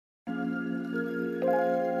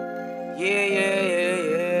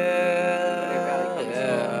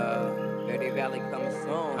Verde Valley coming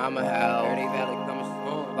soon. I'm a hell. Verde Valley coming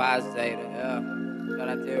soon. Five Zeta, yeah. Shout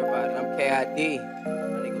out to everybody. I'm KID.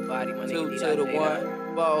 My nigga Body, my nigga 2 D-Dot, to the J-Dot. 1.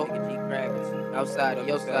 My Bo. nigga G Kravitz. Outside of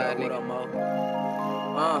your side, What nigga. up, Mo?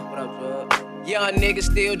 What up, Jug? Young niggas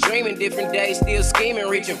still dreaming, different days, still scheming,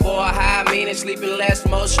 reaching for a high meaning, sleeping less,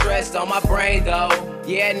 more stressed on my brain though.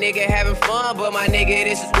 Yeah, nigga having fun, but my nigga,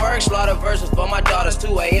 this is work. Slaughter verses for my daughters,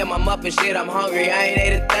 2 a.m. I'm up and shit, I'm hungry, I ain't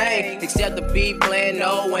ate a thing except the beat playing,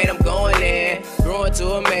 no way I'm going in. Growing to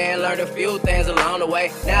a man, learned a few things along the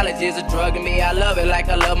way. Knowledge is a drug to me, I love it like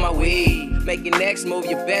I love my weed. Make your next move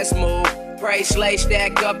your best move. Pray, slay,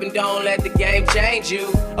 stack up, and don't let the game change you.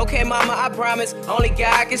 Okay, mama, I promise, only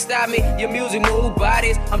God can stop me. Your music move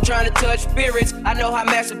bodies, I'm trying to touch spirits. I know how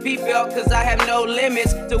Master P felt, cause I have no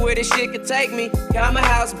limits to where this shit can take me. Got my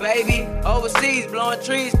house, baby, overseas, blowing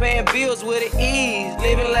trees, paying bills with ease,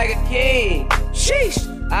 living like a king.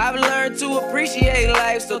 Sheesh, I've learned to appreciate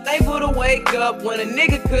life, so thankful to wake up when a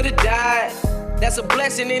nigga could've died. That's a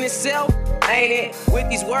blessing in itself, ain't it? With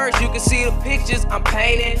these words, you can see the pictures I'm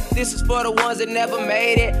painting. This is for the ones that never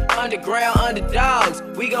made it. Underground underdogs,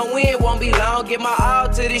 we gon' win, won't be long. Give my all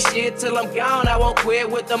to this shit till I'm gone. I won't quit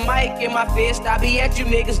with the mic in my fist. I be at you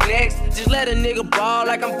niggas next. Just let a nigga ball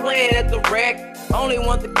like I'm playing at the rec. Only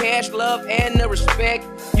want the cash, love, and the respect.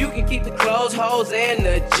 You can keep the clothes, hoes, and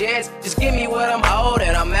the jets. Just give me what I'm owed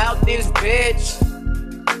and I'm out this bitch.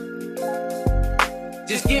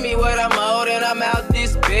 Just give me what I'm owed and I'm out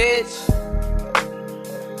this bitch.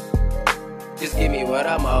 Just give me what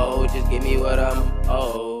I'm owed, just give me what I'm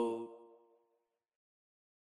owed.